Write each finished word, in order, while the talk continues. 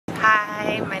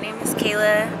my name is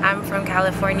Kayla. I'm from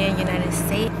California, United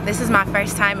States. This is my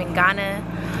first time in Ghana.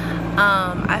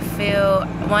 I feel,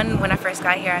 when I first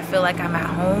got here, I feel like I'm at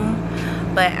home,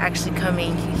 but actually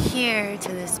coming here to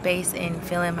this space and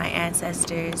feeling my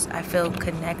ancestors, I feel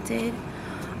connected,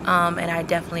 and I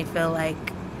definitely feel like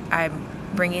I'm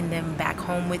bringing them back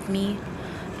home with me,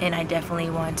 and I definitely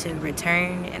want to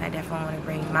return, and I definitely want to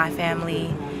bring my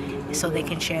family so they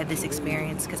can share this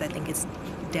experience, because I think it's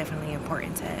definitely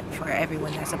important for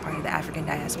everyone that's a part of the African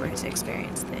diaspora to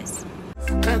experience this.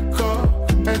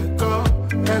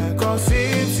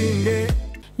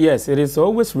 Yes, it is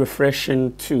always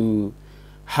refreshing to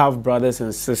have brothers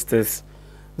and sisters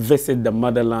visit the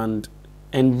motherland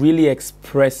and really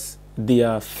express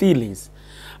their feelings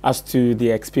as to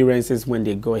their experiences when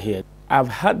they go here. I've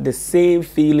had the same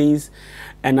feelings,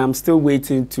 and I'm still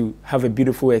waiting to have a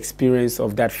beautiful experience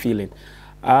of that feeling.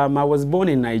 I was born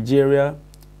in Nigeria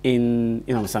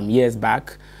some years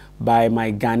back by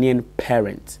my Ghanaian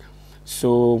parents.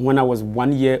 So when I was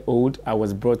 1 year old, I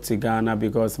was brought to Ghana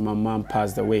because my mom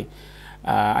passed away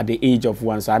at the age of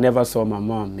 1. So I never saw my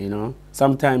mom, you know.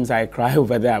 Sometimes I cry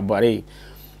over that, but hey.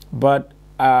 But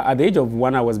at the age of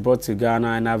 1, I was brought to Ghana,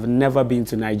 and I've never been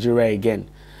to Nigeria again.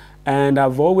 And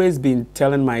I've always been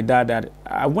telling my dad that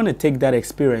I want to take that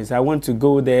experience. I want to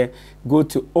go there, go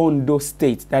to Ondo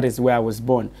State. That is where I was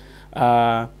born.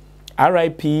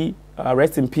 R.I.P.,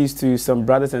 rest in peace to some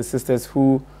brothers and sisters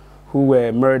who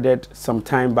were murdered some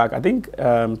time back. I think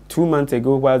 2 months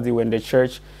ago, while they were in the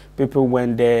church, people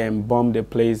went there and bombed the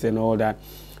place and all that.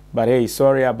 But hey,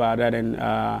 sorry about that,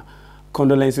 and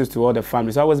condolences to all the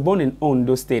families. So I was born in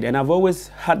Ondo State, and I've always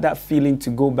had that feeling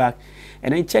to go back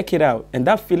and then check it out. And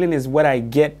that feeling is what I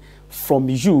get from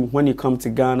you when you come to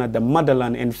Ghana, the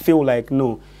motherland, and feel like,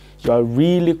 no, you are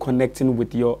really connecting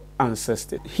with your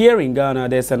ancestors. Here in Ghana,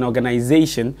 there's an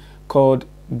organization called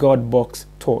Godbox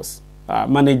Tours,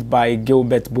 managed by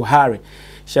Gilbert Buhari.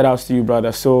 Shout outs to you,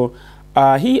 brother. So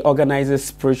he organizes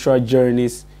spiritual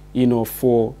journeys, you know,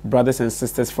 for brothers and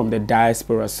sisters from the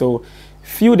diaspora. So a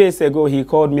few days ago, he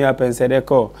called me up and said,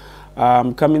 Ekow,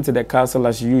 I'm coming to the castle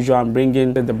as usual. I'm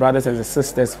bringing the brothers and the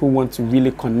sisters who want to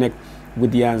really connect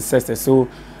with their ancestors. So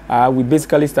we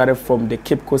basically started from the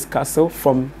Cape Coast Castle,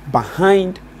 from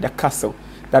behind the castle.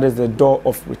 That is the door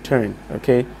of return,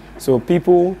 okay? So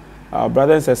people,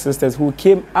 brothers and sisters who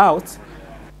came out,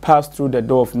 passed through the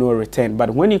door of no return.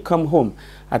 But when you come home,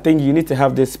 I think you need to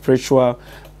have this spiritual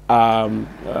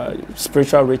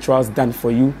rituals done for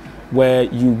you, where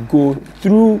you go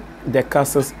through the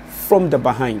castles from the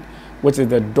behind, which is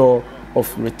the door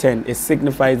of return. It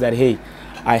signifies that, hey,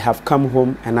 I have come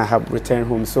home and I have returned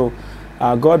home. So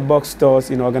Godbox Tours,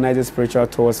 you know, organizes spiritual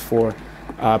tours for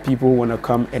people who want to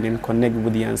come and then connect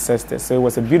with the ancestors. So it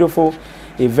was a beautiful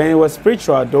event. It was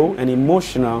spiritual though, and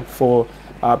emotional for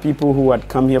people who had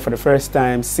come here for the first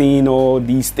time, seeing all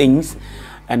these things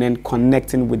and then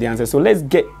connecting with the ancestors. So let's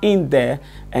get in there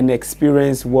and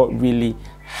experience what really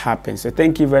happen. So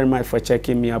thank you very much for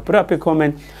checking me out. Put up a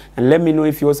comment and let me know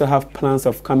if you also have plans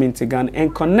of coming to Ghana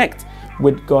and connect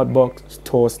with Godbox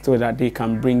Tours so that they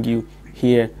can bring you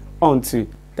here onto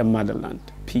the motherland.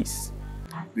 Peace.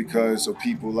 Because of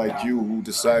people like you who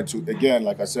decide to, again,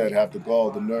 like I said, have the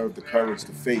gall, the nerve, the courage,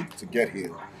 the faith to get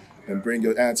here and bring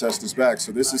your ancestors back.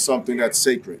 So this is something that's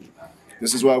sacred.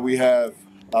 This is why we have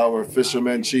our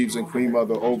fishermen, chiefs, and queen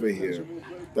mother over here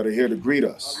that are here to greet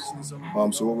us.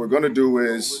 So what we're going to do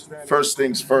is, first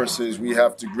things first, is we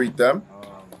have to greet them,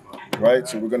 right?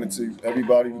 So we're going to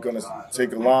everybody, we're going to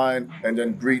take a line and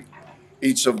then greet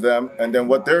each of them. And then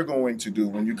what they're going to do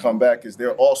when you come back is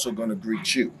they're also going to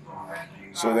greet you.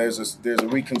 So there's a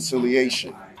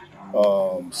reconciliation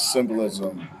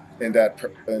symbolism in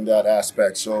that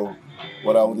aspect. So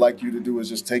what I would like you to do is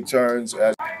just take turns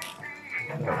as.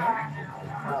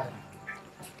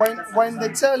 When they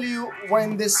tell you,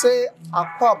 when they say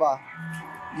Akwaba,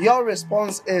 your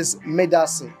response is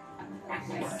Medase.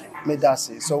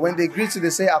 Medase. So when they greet you,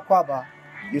 they say Akwaba,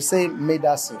 you say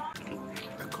Medase.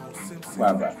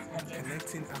 Akwaba.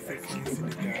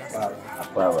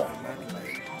 Akwaba.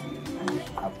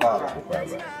 Akwaba.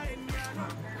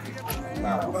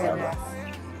 Akwaba.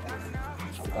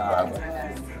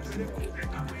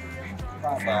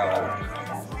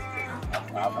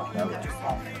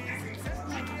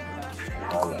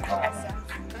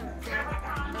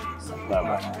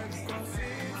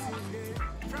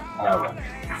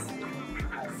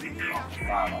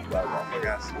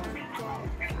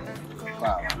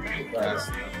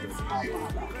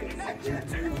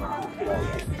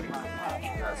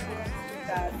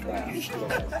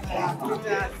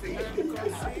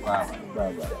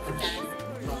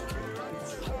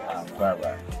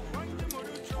 Akwaba.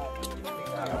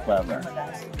 Aquaba.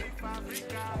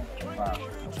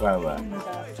 Aquaba.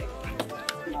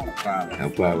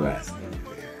 Aquaba.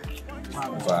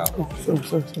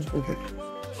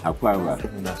 Aquaba.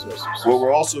 What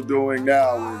we're also doing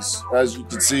now is, as you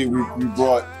can see, we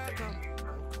brought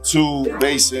 2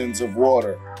 basins of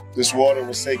water. This water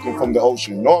was taken from the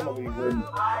ocean. Normally when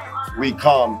we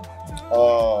come,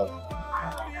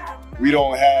 we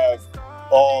don't have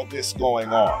all this going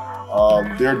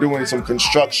on. They're doing some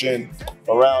construction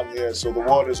around here, so the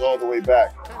water's all the way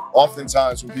back.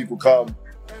 Oftentimes when people come,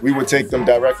 we would take them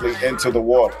directly into the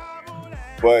water.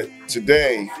 But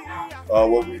today,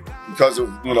 because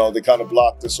of, they kind of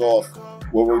blocked us off,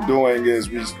 what we're doing is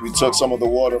we took some of the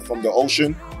water from the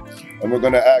ocean, and we're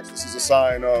going to act, this is a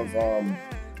sign of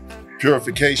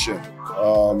purification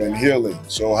and healing.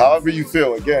 So however you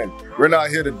feel, again, we're not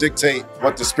here to dictate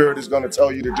what the Spirit is going to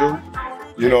tell you to do,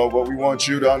 but we want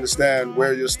you to understand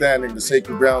where you're standing, the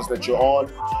sacred grounds that you're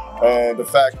on, and the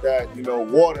fact that,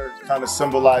 water kind of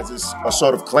symbolizes a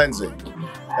sort of cleansing.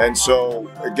 And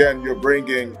so, again,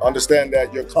 understand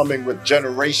that you're coming with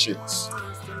generations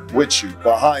with you,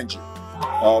 behind you.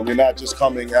 You're not just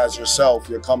coming as yourself,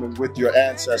 you're coming with your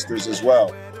ancestors as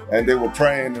well. And they were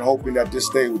praying and hoping that this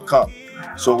day would come.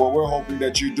 So what we're hoping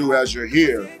that you do as you're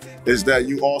here is that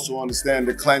you also understand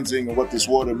the cleansing and what this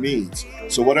water means.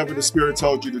 So whatever the Spirit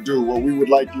tells you to do, what we would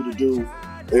like you to do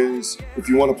is, if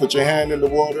you want to put your hand in the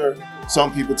water,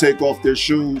 some people take off their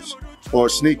shoes or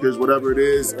sneakers, whatever it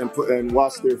is, and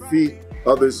wash their feet.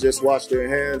 Others just wash their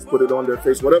hands, put it on their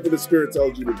face, whatever the Spirit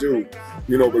tells you to do,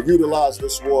 but utilize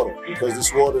this water, because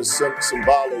this water is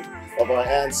symbolic of our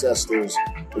ancestors.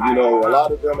 A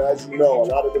lot of them, as a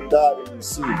lot of them died in these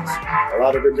seas. A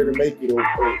lot of them didn't make it over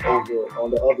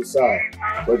on the other side.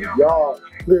 But y'all,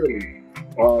 clearly,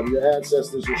 your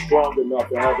ancestors are strong enough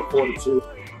to have the fortitude.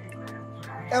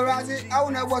 Erazi, I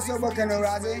wanna what's up,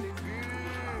 Erazi.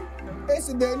 It's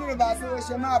a day, no, about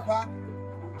so mapa.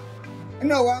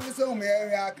 No one is home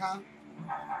area.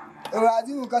 Erazi,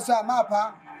 who can say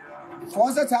mapa.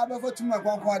 Once a table for 2 months,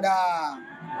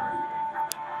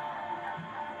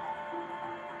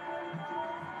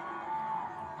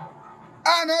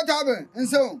 no table, and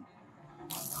so.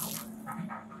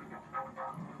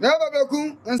 Never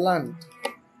land.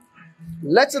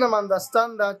 Letting them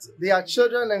understand that their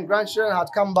children and grandchildren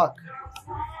had come back.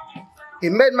 He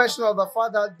made mention of the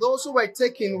fact that those who were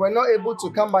taken were not able to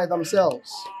come by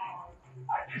themselves,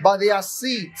 but their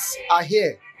seeds are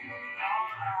here.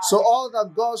 So all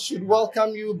that God should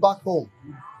welcome you back home.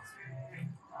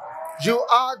 You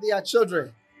are their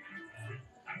children.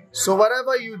 So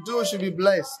whatever you do should be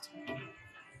blessed.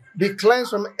 Be cleansed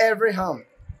from every harm.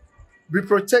 Be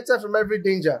protected from every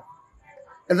danger.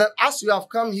 And that as you have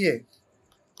come here,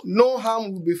 no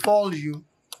harm will befall you,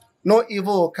 no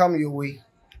evil will come your way.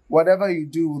 Whatever you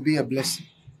do will be a blessing.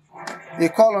 They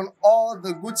call on all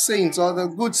the good saints or the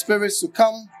good spirits to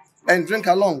come and drink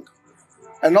along.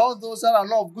 And all those that are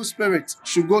not of good spirit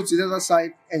should go to the other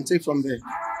side and take from there.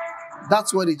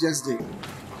 That's what he just did.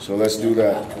 So let's do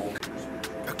that.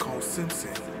 Ekow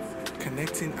Simpson,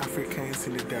 connecting Africans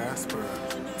in the diaspora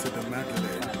to the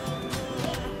motherland.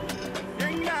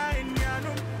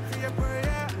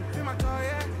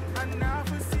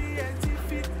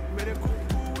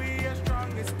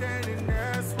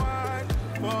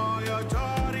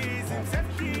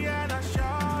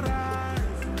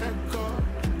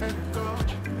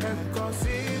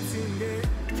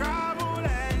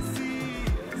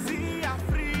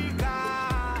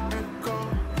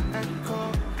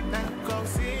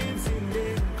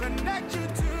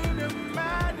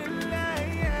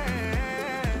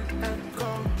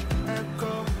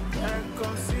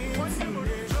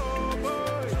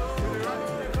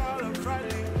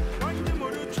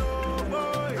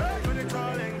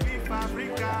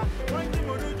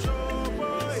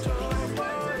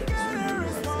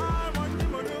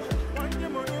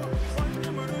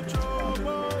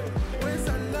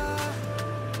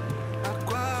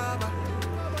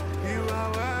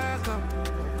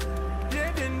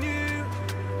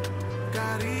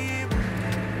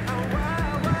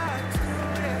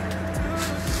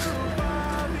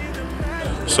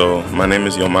 So my name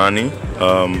is Yomani.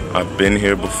 I've been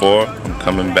here before. I'm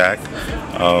coming back.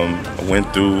 I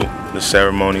went through the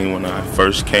ceremony when I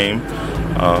first came.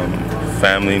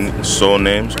 Family soul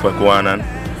names, Kwekwanan.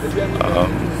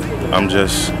 I'm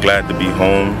just glad to be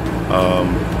home.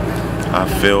 I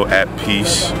feel at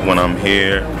peace when I'm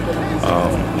here,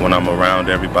 when I'm around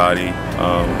everybody.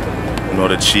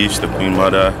 The chiefs, the Queen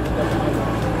Mother.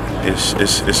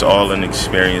 It's all an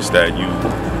experience that you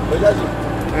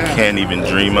can't even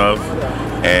dream of,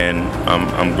 and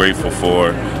I'm grateful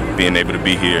for being able to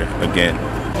be here again.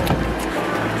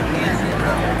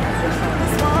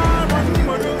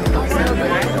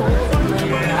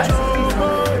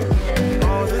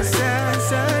 All the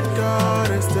sons and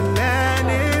daughters, the land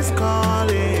is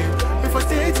calling. If I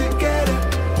stay together,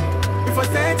 if I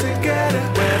stay together,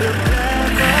 where the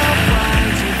black or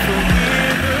white, you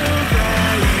forgive the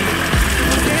valley. If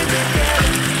I stay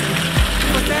together,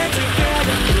 if I stay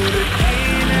together, through the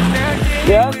pain and the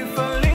day. Yeah.